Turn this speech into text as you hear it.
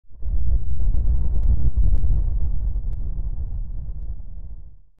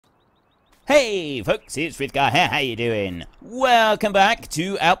Hey folks, it's Frithgar here, how you doing? Welcome back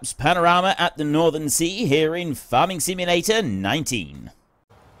to Alps Panorama at the Northern Sea here in Farming Simulator 19.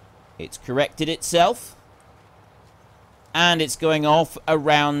 It's corrected itself, and it's going off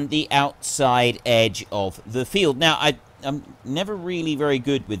around the outside edge of the field. Now, I'm never really very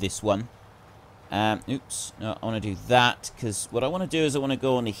good with this one. Oops, no, I want to do that, because what I want to do is I want to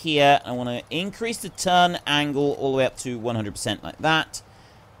go on to here, I want to increase the turn angle all the way up to 100% like that.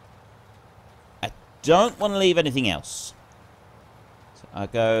 Don't want to leave anything else. So I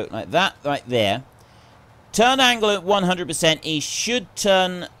go like that, right there. Turn angle at 100%, he should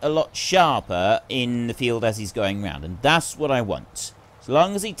turn a lot sharper in the field as he's going round, and that's what I want. As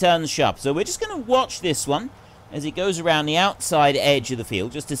long as he turns sharp. So we're just going to watch this one as he goes around the outside edge of the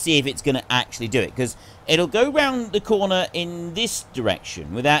field, just to see if it's going to actually do it, because it'll go round the corner in this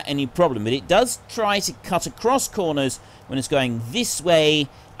direction without any problem, but it does try to cut across corners when it's going this way,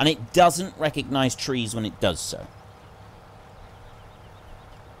 and it doesn't recognize trees when it does so.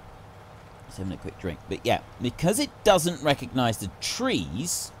 Just having a quick drink. But yeah, because it doesn't recognize the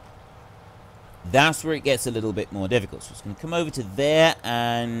trees, that's where it gets a little bit more difficult. So it's going to come over to there,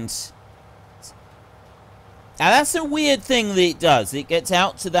 and now that's a weird thing that it does. It gets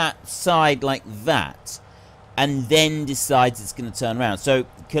out to that side like that, and then decides it's going to turn around. So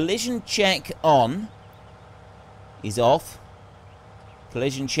collision check on is off.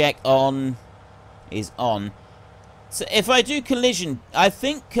 Collision check on is on. So if I do collision, I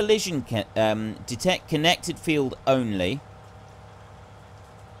think collision detect connected field only.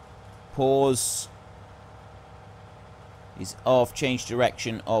 Pause is off. Change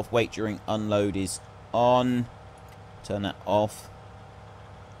direction off. Wait during unload is on. Turn that off.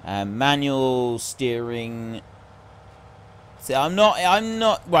 Manual steering. So I'm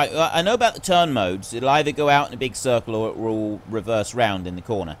not right. I know about the turn modes. It'll either go out in a big circle or it will reverse round in the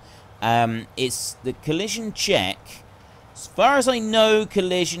corner. It's the collision check. As far as I know,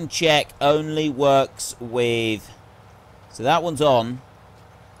 collision check only works with. So that one's on,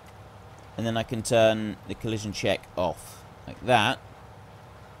 and then I can turn the collision check off like that.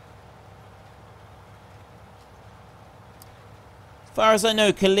 As far as I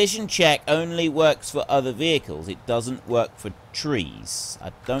know, collision check only works for other vehicles. It doesn't work for trees.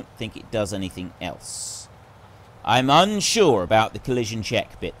 I don't think it does anything else. I'm unsure about the collision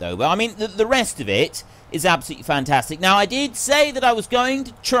check bit, though. But, I mean, the rest of it is absolutely fantastic. Now, I did say that I was going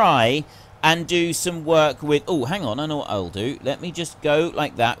to try and do some work with. Oh, hang on. I know what I'll do. Let me just go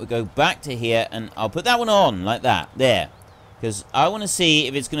like that. We'll go back to here, and I'll put that one on like that. There. Because I want to see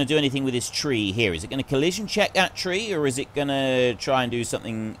if it's going to do anything with this tree here. Is it going to collision check that tree, or is it going to try and do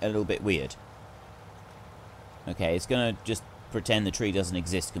something a little bit weird? Okay, it's going to just pretend the tree doesn't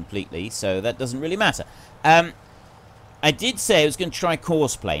exist completely, so that doesn't really matter. I did say I was going to try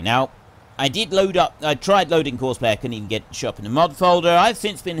Courseplay. Now, I did load up. I tried loading Courseplay. I couldn't even get it to show up in the mod folder. I've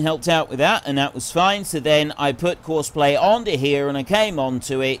since been helped out with that, and that was fine. So then I put Courseplay onto here, and I came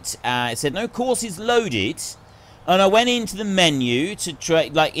onto it. It said no course is loaded. And I went into the menu to try,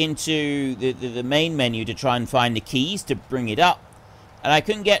 like into the main menu to try and find the keys to bring it up. And I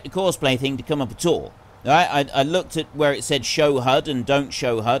couldn't get the Courseplay thing to come up at all. Right? I looked at where it said show HUD and don't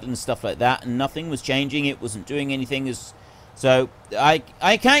show HUD and stuff like that, and nothing was changing. It wasn't doing anything. So I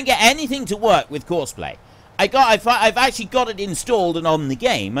can't get anything to work with Courseplay. I've actually got it installed and on the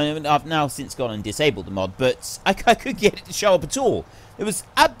game. I've now since gone and disabled the mod, but I couldn't get it to show up at all. There was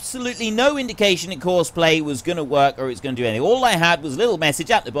absolutely no indication that Courseplay was going to work or it's going to do anything. All I had was a little message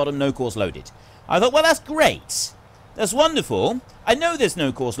at the bottom, no course loaded. I thought, well, that's great. That's wonderful. I know there's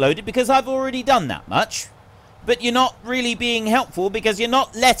no course loaded because I've already done that much. But you're not really being helpful because you're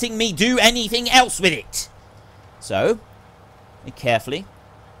not letting me do anything else with it. So, carefully,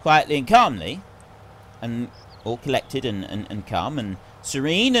 quietly and calmly, and all collected and calm and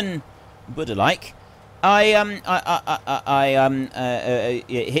serene and Buddha-like, I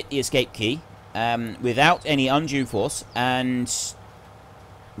hit the escape key without any undue force and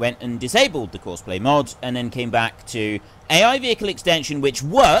went and disabled the Courseplay mod, and then came back to AI vehicle extension, which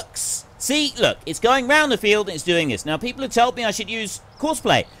works. See, look, it's going round the field and it's doing this. Now, people have told me I should use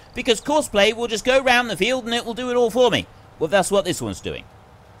Courseplay because Courseplay will just go round the field and it will do it all for me. Well, that's what this one's doing.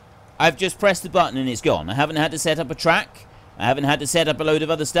 I've just pressed the button and it's gone. I haven't had to set up a track. I haven't had to set up a load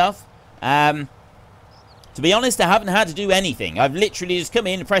of other stuff. To be honest, I haven't had to do anything. I've literally just come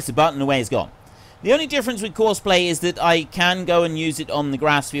in and pressed the button and away it's gone. The only difference with Courseplay is that I can go and use it on the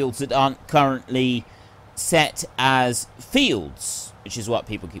grass fields that aren't currently set as fields, which is what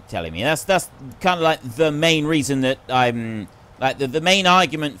people keep telling me. That's kind of like the main reason that I'm... Like, the main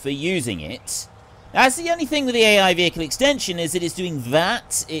argument for using it That's the only thing with the AI vehicle extension, is that it's doing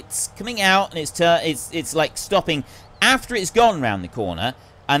that. It's coming out and it's like stopping after it's gone round the corner,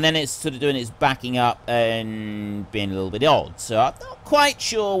 and then it's sort of doing its backing up and being a little bit odd. So I'm not quite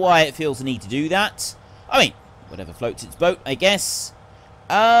sure why it feels the need to do that. I mean, whatever floats its boat, I guess.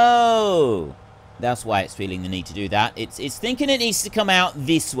 Oh, that's why it's feeling the need to do that. It's thinking it needs to come out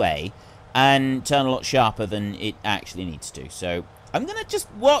this way and turn a lot sharper than it actually needs to. So I'm going to just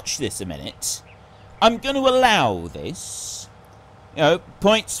watch this a minute. I'm going to allow this. You know,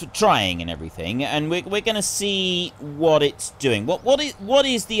 points for trying and everything, and we're going to see what it's doing. What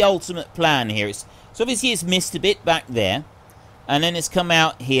is the ultimate plan here? So obviously it's missed a bit back there, and then it's come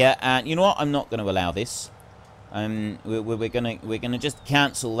out here, and you know what? I'm not going to allow this. We're gonna just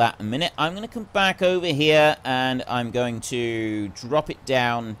cancel that a minute. I'm gonna come back over here, and I'm going to drop it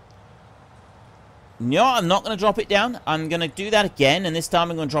down. No, I'm not going to drop it down. I'm going to do that again, and this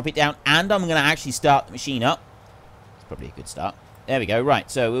time I'm going to drop it down, and I'm going to actually start the machine up. It's probably a good start. There we go. Right,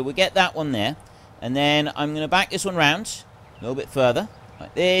 so we'll get that one there, and then I'm going to back this one round a little bit further,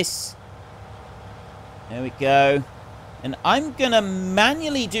 like this. There we go. And I'm going to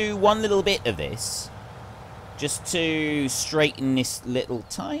manually do one little bit of this, just to straighten this little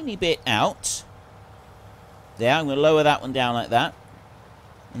tiny bit out. There, I'm going to lower that one down like that.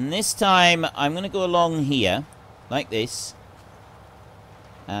 And this time, I'm going to go along here, like this.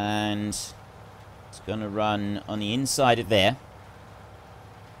 And it's going to run on the inside of there.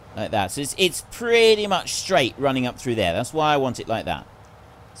 Like that. So it's pretty much straight running up through there. That's why I want it like that.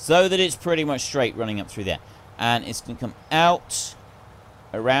 So that it's pretty much straight running up through there. And it's going to come out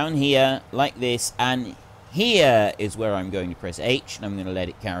around here, like this. And here is where I'm going to press H, and I'm going to let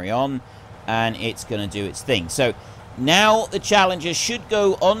it carry on, and it's going to do its thing. So now the Challenger should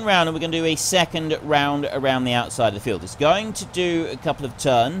go on round, and we're going to do a second round around the outside of the field. It's going to do a couple of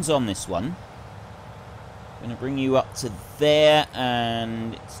turns on this one. I'm going to bring you up to there,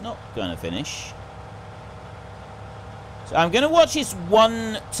 and it's not going to finish. So I'm going to watch this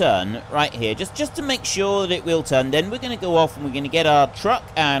one turn right here, just to make sure that it will turn. Then we're going to go off, and we're going to get our truck,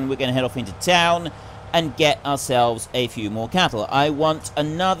 and we're going to head off into town and get ourselves a few more cattle. I want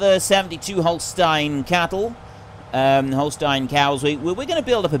another 72 Holstein cattle, Holstein cows. We're going to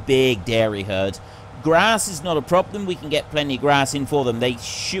build up a big dairy herd. Grass is not a problem. We can get plenty of grass in for them. They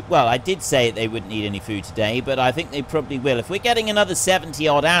should, well, I did say they wouldn't need any food today, but I think they probably will. If we're getting another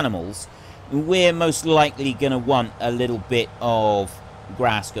 70-odd animals, we're most likely going to want a little bit of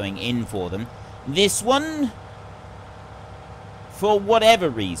grass going in for them. This one, for whatever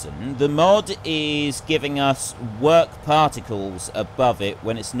reason, the mod is giving us work particles above it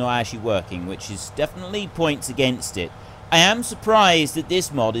when it's not actually working, which is definitely points against it. I am surprised that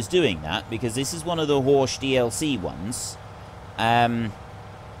this mod is doing that, because this is one of the Horsch DLC ones. And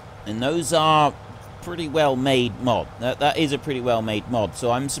those are pretty well made mod. That is a pretty well made mod.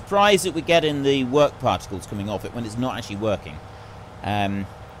 So I'm surprised that we're getting the work particles coming off it when it's not actually working. There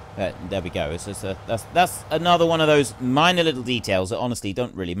we go. That's another one of those minor little details that honestly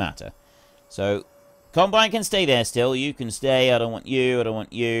don't really matter. So, Combine can stay there still. You can stay. I don't want you. I don't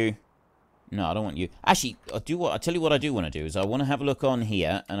want you. No, I don't want you. Actually, I'll tell you what I do want to do is I want to have a look on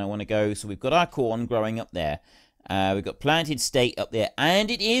here, and I want to go. So we've got our corn growing up there. We've got planted state up there,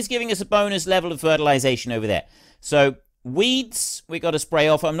 and it is giving us a bonus level of fertilization over there. So weeds, we got to spray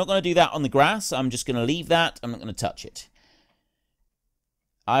off. I'm not going to do that on the grass. I'm just going to leave that. I'm not going to touch it.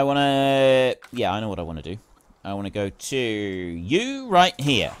 I want to... Yeah, I know what I want to do. I want to go to you right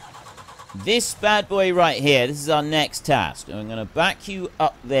here. This bad boy right here. This is our next task. I'm going to back you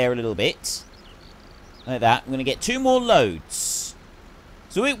up there a little bit. Like that. I'm going to get 2 more loads.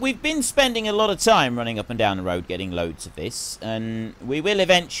 So we've been spending a lot of time running up and down the road getting loads of this. And we will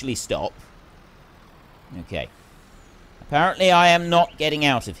eventually stop. Okay. Apparently I am not getting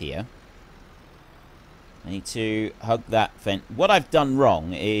out of here. I need to hug that fence. What I've done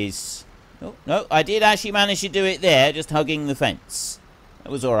wrong is... Oh, no, I did actually manage to do it there, just hugging the fence.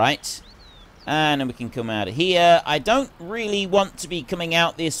 That was alright. And then we can come out of here. I don't really want to be coming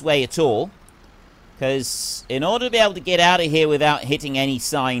out this way at all, because in order to be able to get out of here without hitting any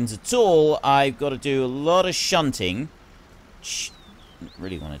signs at all, I've got to do a lot of shunting. Which I don't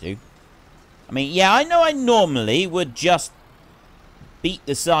really want to do. I mean, yeah, I know I normally would just beat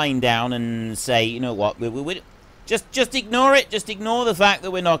the sign down and say, you know what, we just ignore it. Just ignore the fact that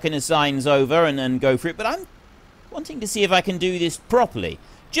we're knocking the signs over and go for it. But I'm wanting to see if I can do this properly.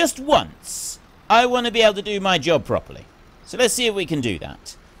 Just once. I want to be able to do my job properly. So let's see if we can do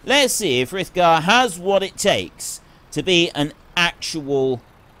that. Let's see if Rithgar has what it takes to be an actual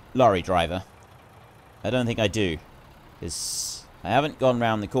lorry driver. I don't think I do, because I haven't gone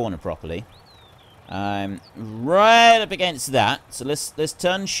round the corner properly. I'm right up against that. So let's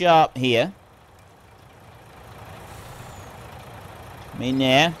turn sharp here. I'm in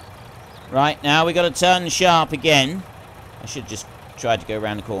there. Right, now we got to turn sharp again. I should just try to go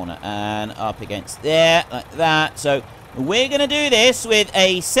around the corner and up against there, like that. So we're going to do this with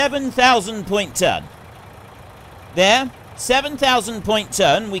a 7,000 point turn. There, 7,000 point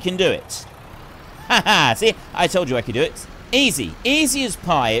turn, we can do it. Haha, see, I told you I could do it. Easy, easy as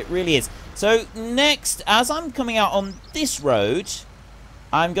pie, it really is. So next, as I'm coming out on this road,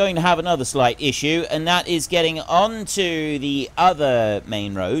 I'm going to have another slight issue, and that is getting onto the other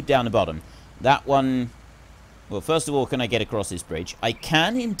main road down the bottom. That one, well, first of all, can I get across this bridge? I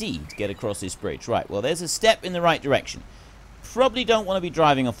can indeed get across this bridge. Right, well, there's a step in the right direction. Probably don't want to be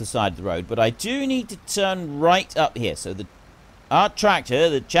driving off the side of the road, but I do need to turn right up here. So our tractor,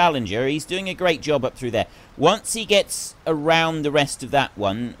 the Challenger, he's doing a great job up through there. Once he gets around the rest of that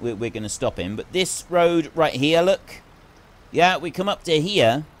one, we're going to stop him. But this road right here, look. Yeah, we come up to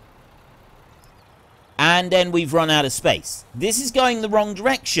here. And then we've run out of space. This is going the wrong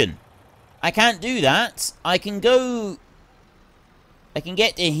direction. I can't do that. I can get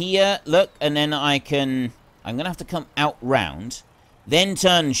to here, look, and then I'm going to have to come out round. Then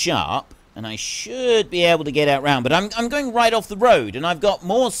turn sharp. And I should be able to get out round. But I'm going right off the road. And I've got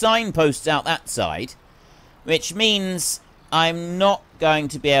more signposts out that side. Which means I'm not going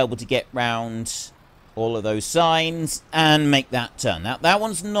to be able to get round all of those signs and make that turn. Now, that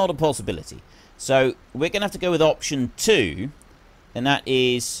one's not a possibility. So, we're going to have to go with option 2. And that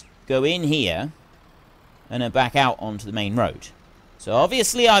is go in here and then back out onto the main road. So,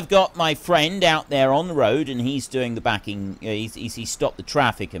 obviously, I've got my friend out there on the road and he's doing the backing. He stopped the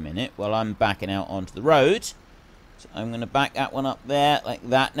traffic a minute while I'm backing out onto the road. So, I'm going to back that one up there like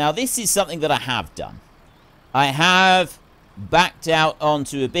that. Now, this is something that I have done. I have backed out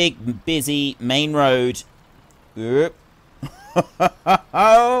onto a big, busy main road. Oh,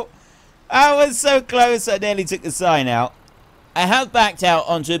 I was so close, I nearly took the sign out. I have backed out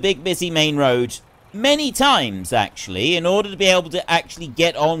onto a big, busy main road many times, actually, in order to be able to actually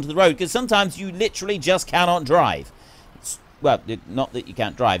get onto the road. Because sometimes you literally just cannot drive. Well, not that you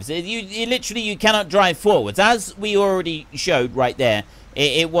can't drive. You cannot drive forwards. As we already showed right there,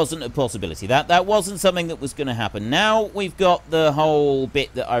 it wasn't a possibility. That wasn't something that was going to happen. Now we've got the whole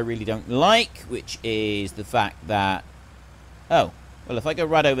bit that I really don't like, which is the fact that... Oh, well, if I go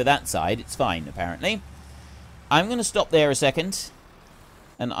right over that side, it's fine, apparently. I'm going to stop there a second.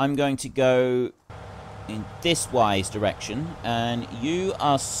 And I'm going to go in this wise direction. And you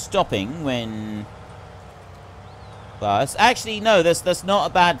are stopping when... Actually, no, that's not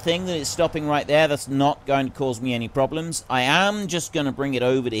a bad thing that it's stopping right there. That's not going to cause me any problems. I am just going to bring it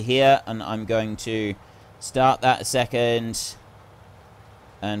over to here, and I'm going to start that a second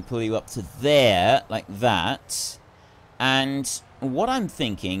and pull you up to there, like that. And what I'm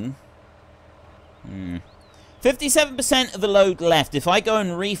thinking... 57% of the load left. If I go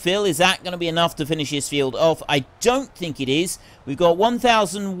and refill, is that going to be enough to finish this field off? I don't think it is. We've got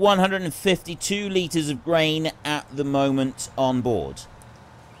 1,152 litres of grain at the moment on board.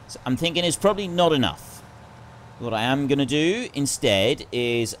 So I'm thinking it's probably not enough. What I am going to do instead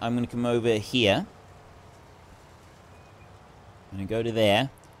is I'm going to come over here. I'm going to go to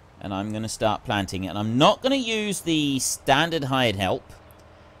there. And I'm going to start planting it. And I'm not going to use the standard hired help.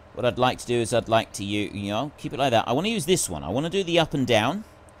 What I'd like to do is I'd like to keep it like that. I want to use this one. I want to do the up and down.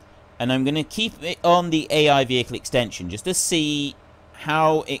 And I'm going to keep it on the AI vehicle extension just to see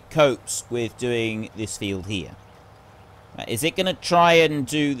how it copes with doing this field here. Is it going to try and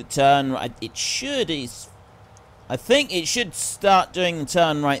do the turn? It should. I think it should start doing the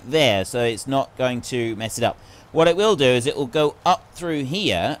turn right there, so it's not going to mess it up. What it will do is it will go up through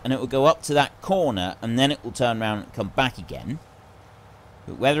here, and it will go up to that corner, and then it will turn around and come back again.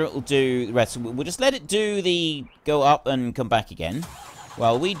 But whether it will do the rest, we'll just let it do the go up and come back again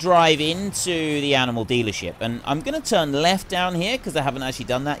while we drive into the animal dealership. And I'm going to turn left down here because I haven't actually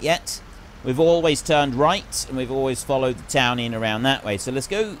done that yet. We've always turned right, and we've always followed the town in around that way. So let's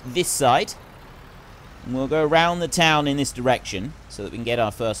go this side. And we'll go around the town in this direction so that we can get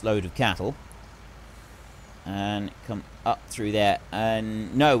our first load of cattle. And come up through there.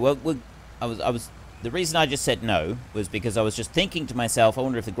 And no, the reason I just said no was because I was just thinking to myself, I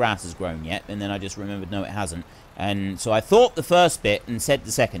wonder if the grass has grown yet. And then I just remembered, no, it hasn't. And so I thought the first bit and said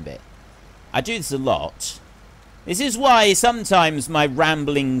the second bit. I do this a lot. This is why sometimes my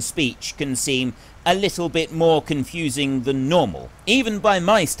rambling speech can seem a little bit more confusing than normal, even by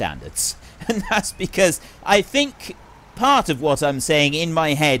my standards. And that's because I think part of what I'm saying in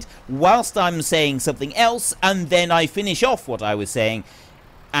my head whilst I'm saying something else, and then I finish off what I was saying.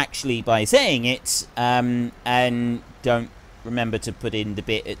 actually by saying it, and don't remember to put in the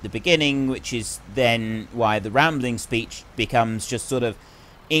bit at the beginning, which is then why the rambling speech becomes just sort of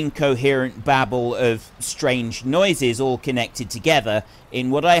incoherent babble of strange noises all connected together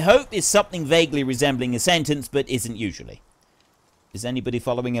in what I hope is something vaguely resembling a sentence, but isn't usually. Is anybody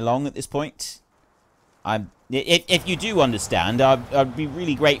following along at this point? If you do understand, I'd be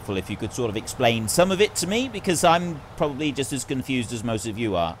really grateful if you could sort of explain some of it to me, because I'm probably just as confused as most of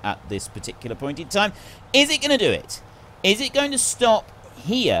you are at this particular point in time. Is it going to do it? Is it going to stop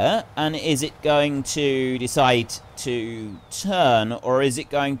here, and is it going to decide to turn, or is it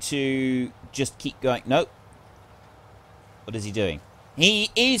going to just keep going? Nope. What is he doing? He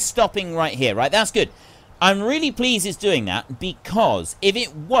is stopping right here, right? That's good. I'm really pleased it's doing that, because if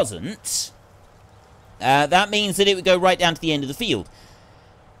it wasn't, that means that it would go right down to the end of the field.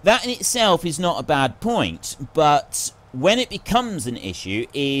 That in itself is not a bad point, but when it becomes an issue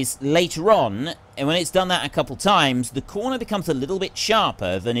is later on, and when it's done that a couple times, the corner becomes a little bit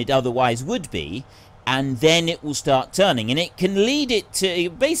sharper than it otherwise would be, and then it will start turning, and it can lead it to,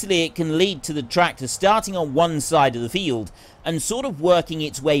 basically it can lead to the tractor starting on one side of the field and sort of working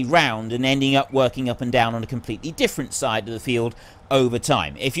its way round and ending up working up and down on a completely different side of the field over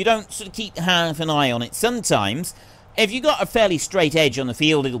time. If you don't sort of keep half an eye on it sometimes, if you've got a fairly straight edge on the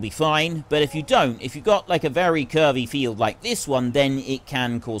field, it'll be fine, but if you don't, if you've got like a very curvy field like this one, then it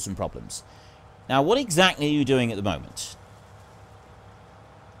can cause some problems. Now, what exactly are you doing at the moment?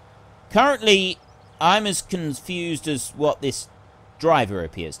 Currently, I'm as confused as what this driver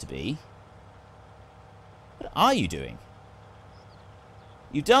appears to be. What are you doing?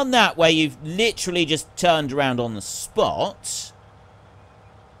 You've done that where you've literally just turned around on the spot.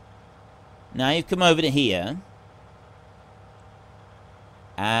 Now you've come over to here.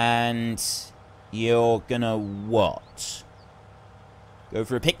 And you're gonna what? Go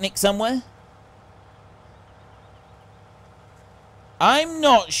for a picnic somewhere? I'm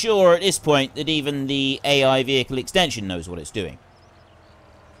not sure at this point that even the AI vehicle extension knows what it's doing.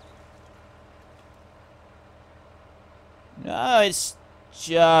 No, it's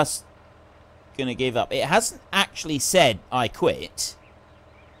just gonna give up. It hasn't actually said, I quit.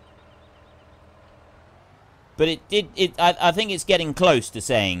 But it did. I think it's getting close to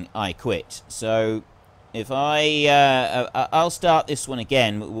saying I quit. So if I'll start this one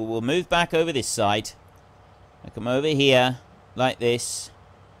again. We'll move back over this side. I come over here like this.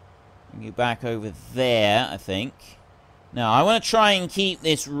 Bring you back over there, I think. Now I want to try and keep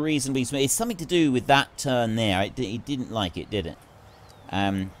this reasonably smooth. It's something to do with that turn there. It didn't like it, did it?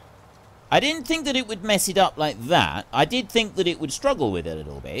 I didn't think that it would mess it up like that. I did think that it would struggle with it a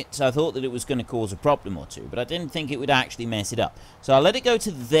little bit. So I thought that it was going to cause a problem or two. But I didn't think it would actually mess it up. So I'll let it go to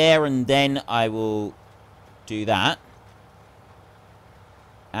there, and then I will do that.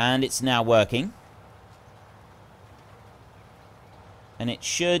 And it's now working. And it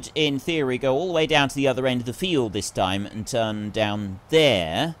should, in theory, go all the way down to the other end of the field this time and turn down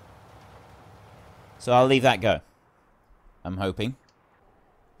there. So I'll leave that go. I'm hoping.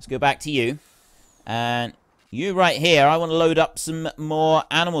 Let's go back to you. And you right here, I want to load up some more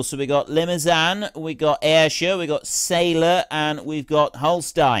animals. So we got Limousin, we got Ayrshire, we got Sailor, and we've got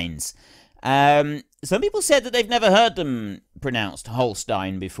Holsteins. Some people said that they've never heard them pronounced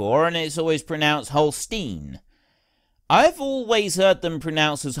Holstein before, and it's always pronounced Holstein. I've always heard them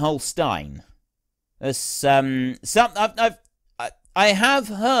pronounced as Holstein. I have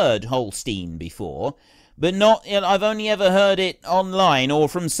heard Holstein before, but not. I've only ever heard it online or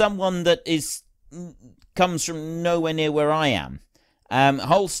from someone that comes from nowhere near where I am.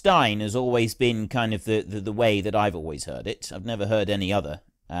 Holstein has always been kind of the way that I've always heard it. I've never heard any other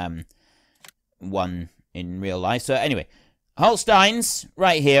one in real life. So anyway, Holsteins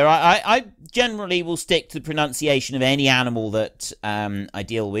right here. I generally will stick to the pronunciation of any animal that I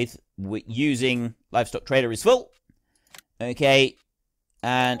deal with using livestock trailer is full. Okay,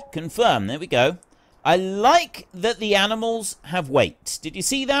 and confirm. There we go. I like that the animals have weight. Did you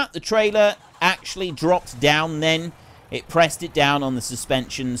see that? The trailer actually dropped down then. It pressed it down on the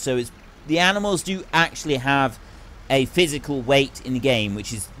suspension, so the animals do actually have a physical weight in the game,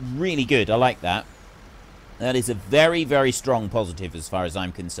 which is really good. I like that. That is a very, very strong positive as far as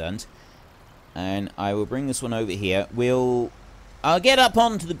I'm concerned. And I will bring this one over here. I'll get up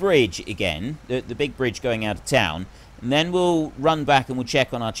onto the bridge again, the big bridge going out of town. And then we'll run back and we'll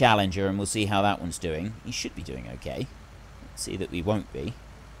check on our Challenger and we'll see how that one's doing. He should be doing okay. Let's see that we won't be.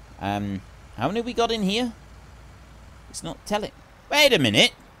 How many have we got in here? It's not telling. Wait a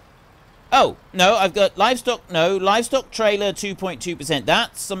minute. Oh, no, I've got livestock. No, livestock trailer 2.2%.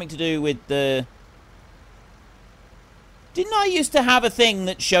 That's something to do with the... Didn't I used to have a thing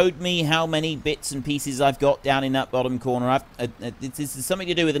that showed me how many bits and pieces I've got down in that bottom corner? This is something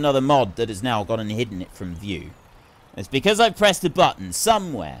to do with another mod that has now gone and hidden it from view. It's because I've pressed a button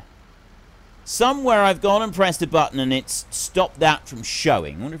somewhere. Somewhere I've gone and pressed a button and it's stopped that from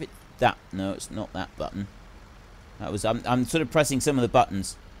showing. I wonder if it's that. No, it's not that button. That was... I'm sort of pressing some of the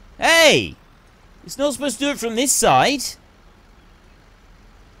buttons. Hey! It's not supposed to do it from this side.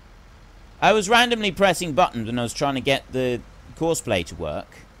 I was randomly pressing buttons when I was trying to get the courseplay to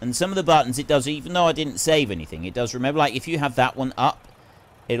work. And some of the buttons it does, even though I didn't save anything, it does remember. Like, if you have that one up,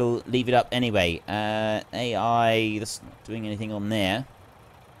 it'll leave it up anyway. AI, that's not doing anything on there.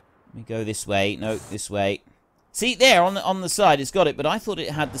 Let me go this way. No, this way. See, there, on the side, it's got it. But I thought it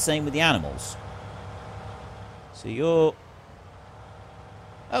had the same with the animals. So you're...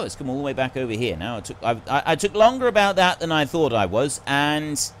 Oh, it's come all the way back over here now. I took longer about that than I thought I was.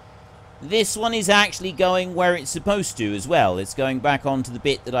 And... this one is actually going where it's supposed to as well. It's going back onto the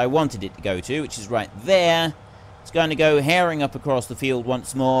bit that I wanted it to go to, which is right there. It's going to go herring up across the field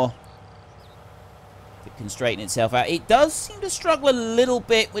once more. If it can straighten itself out. It does seem to struggle a little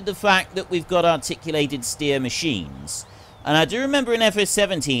bit with the fact that we've got articulated steer machines. And I do remember in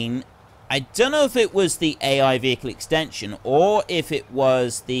FS19, I don't know if it was the AI vehicle extension or if it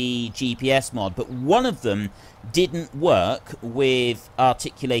was the GPS mod, but one of them didn't work with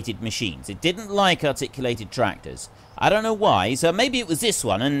articulated machines. It didn't like articulated tractors. I don't know why. So maybe it was this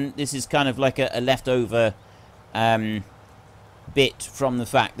one, and this is kind of like a leftover bit from the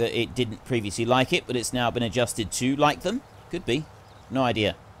fact that it didn't previously like it, but it's now been adjusted to like them. Could be. No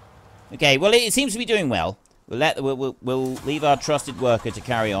idea. Okay, well, it seems to be doing well. We'll leave our trusted worker to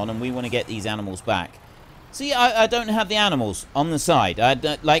carry on, and we want to get these animals back. See, I don't have the animals on the side.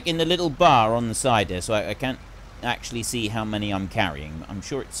 Like in the little bar on the side there, so I can't actually see how many I'm carrying. I'm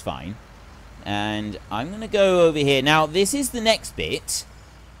sure it's fine. And I'm going to go over here. Now, this is the next bit.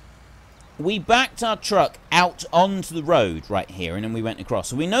 We backed our truck out onto the road right here, and then we went across.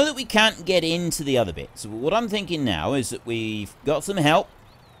 So we know that we can't get into the other bit. So what I'm thinking now is that we've got some help.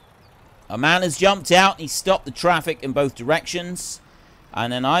 A man has jumped out, and he stopped the traffic in both directions.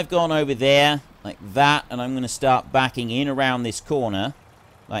 And then I've gone over there, like that, and I'm going to start backing in around this corner,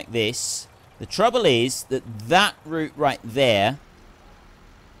 like this. The trouble is that that route right there,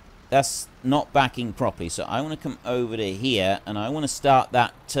 that's not backing properly. So I want to come over to here, and I want to start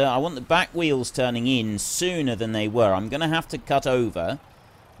that. I want the back wheels turning in sooner than they were. I'm going to have to cut over,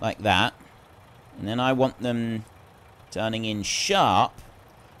 like that. And then I want them turning in sharp.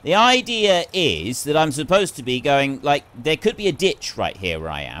 The idea is that I'm supposed to be going, like, there could be a ditch right here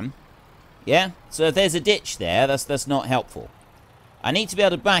where I am. Yeah? So if there's a ditch there, that's not helpful. I need to be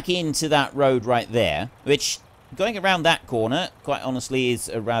able to back into that road right there, which, going around that corner, quite honestly, is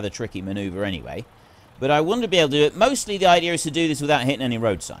a rather tricky maneuver anyway. But I want to be able to do it. Mostly the idea is to do this without hitting any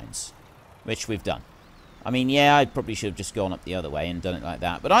road signs, which we've done. I mean, yeah, I probably should have just gone up the other way and done it like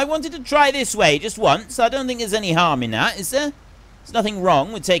that. But I wanted to try this way just once. I don't think there's any harm in that, is there? There's nothing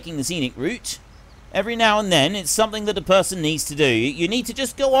wrong with taking the scenic route. Every now and then, it's something that a person needs to do. You need to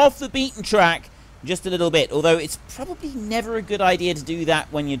just go off the beaten track just a little bit. Although, it's probably never a good idea to do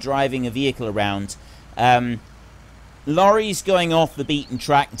that when you're driving a vehicle around. Lorries going off the beaten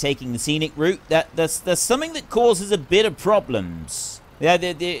track and taking the scenic route, that's something that causes a bit of problems. Yeah,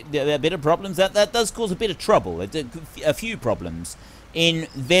 a bit of problems. That does cause a bit of trouble. A few problems in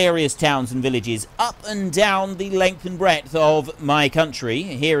various towns and villages up and down the length and breadth of my country,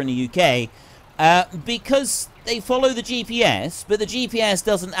 here in the UK, because they follow the GPS, but the GPS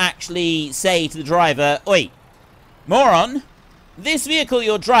doesn't actually say to the driver, "Oi, moron, this vehicle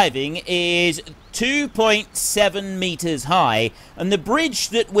you're driving is 2.7 meters high, and the bridge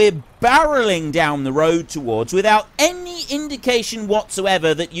that we're barreling down the road towards, without any indication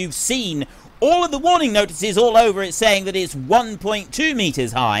whatsoever that you've seen all of the warning notices all over it saying that it's 1.2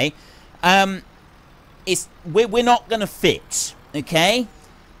 meters high, we're not going to fit, okay?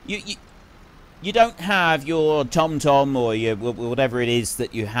 You don't have your TomTom or your whatever it is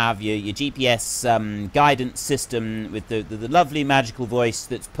that you have, your GPS guidance system with the lovely magical voice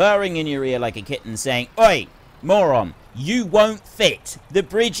that's purring in your ear like a kitten saying, "Oi, moron, you won't fit. The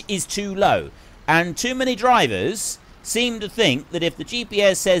bridge is too low." And too many drivers seem to think that if the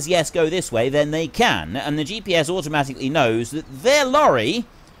GPS says, yes, go this way, then they can. And the GPS automatically knows that their lorry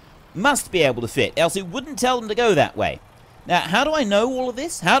must be able to fit, else it wouldn't tell them to go that way. Now, how do I know all of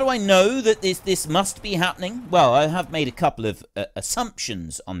this? How do I know that this must be happening? Well, I have made a couple of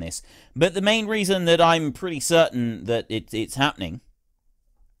assumptions on this. But the main reason that I'm pretty certain that it's happening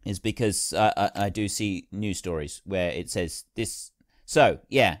is because I do see news stories where it says this. So,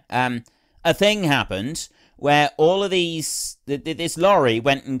 yeah, a thing happened where all of these, this lorry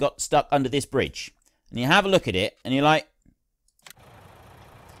went and got stuck under this bridge. And you have a look at it, and you're like,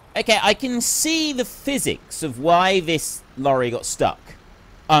 okay, I can see the physics of why this lorry got stuck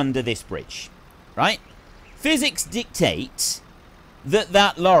under this bridge, right? Physics dictate that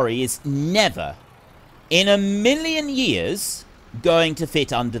that lorry is never, in a million years, going to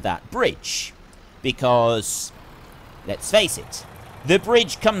fit under that bridge. Because, let's face it, the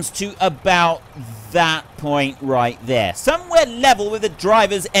bridge comes to about that point right there. Somewhere level with the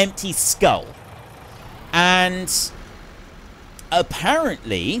driver's empty skull. And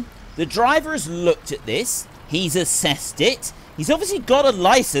apparently, the driver has looked at this. He's assessed it. He's obviously got a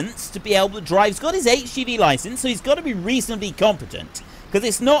license to be able to drive. He's got his HGV license, so he's got to be reasonably competent. Because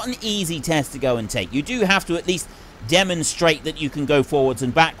it's not an easy test to go and take. You do have to at least demonstrate that you can go forwards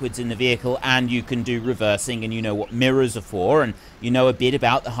and backwards in the vehicle, and you can do reversing, and you know what mirrors are for, and you know a bit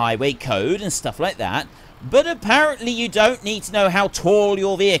about the highway code and stuff like that. But apparently you don't need to know how tall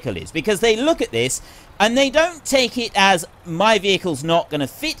your vehicle is, because they look at this and they don't take it as, my vehicle's not going to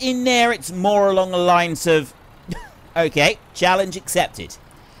fit in there. It's more along the lines of, okay, challenge accepted.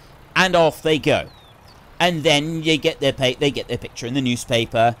 And off they go. And then they get their picture in the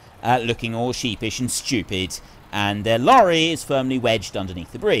newspaper, looking all sheepish and stupid. And their lorry is firmly wedged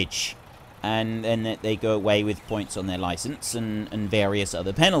underneath the bridge. And then they go away with points on their license and various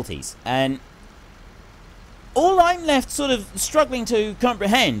other penalties. And all I'm left sort of struggling to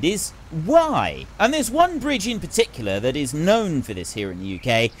comprehend is why. And there's one bridge in particular that is known for this here in the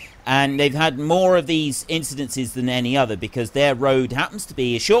UK, and they've had more of these incidences than any other because their road happens to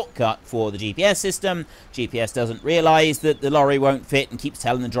be a shortcut for the GPS system. GPS doesn't realise that the lorry won't fit and keeps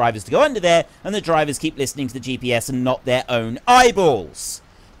telling the drivers to go under there, and the drivers keep listening to the GPS and not their own eyeballs.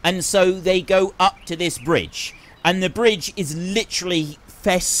 And so they go up to this bridge, and the bridge is literally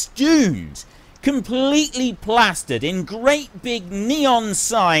festooned, completely plastered in great big neon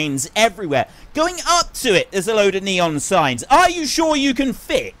signs everywhere. Going up to it, there's a load of neon signs. Are you sure you can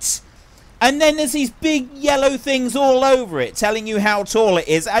fit? And then there's these big yellow things all over it telling you how tall it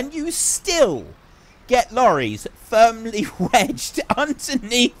is, and you still get lorries firmly wedged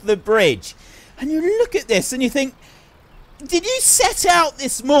underneath the bridge. And you look at this and you think, did you set out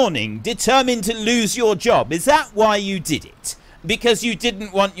this morning determined to lose your job? Is that why you did it? Because you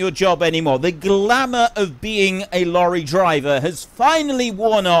didn't want your job anymore? The glamour of being a lorry driver has finally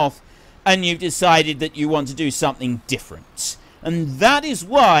worn off, and you've decided that you want to do something different. And that is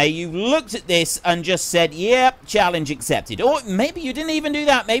why you looked at this and just said, yep, challenge accepted. Or maybe you didn't even do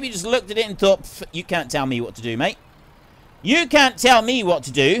that. Maybe you just looked at it and thought, you can't tell me what to do, mate. You can't tell me what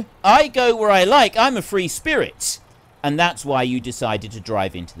to do. I go where I like. I'm a free spirit. And that's why you decided to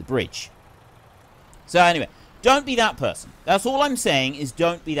drive into the bridge. So anyway, don't be that person. That's all I'm saying, is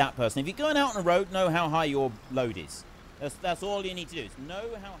don't be that person. If you're going out on a road, know how high your load is. That's all you need to do, is know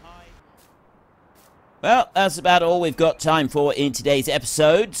how high. Well, that's about all we've got time for in today's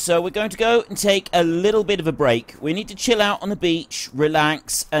episode. So we're going to go and take a little bit of a break. We need to chill out on the beach,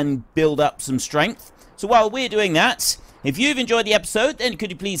 relax, and build up some strength. So while we're doing that, if you've enjoyed the episode, then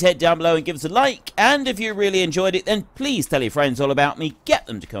could you please head down below and give us a like? And if you really enjoyed it, then please tell your friends all about me. Get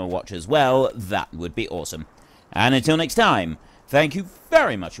them to come and watch as well. That would be awesome. And until next time, thank you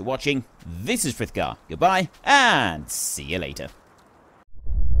very much for watching. This is Frithgar. Goodbye, and see you later.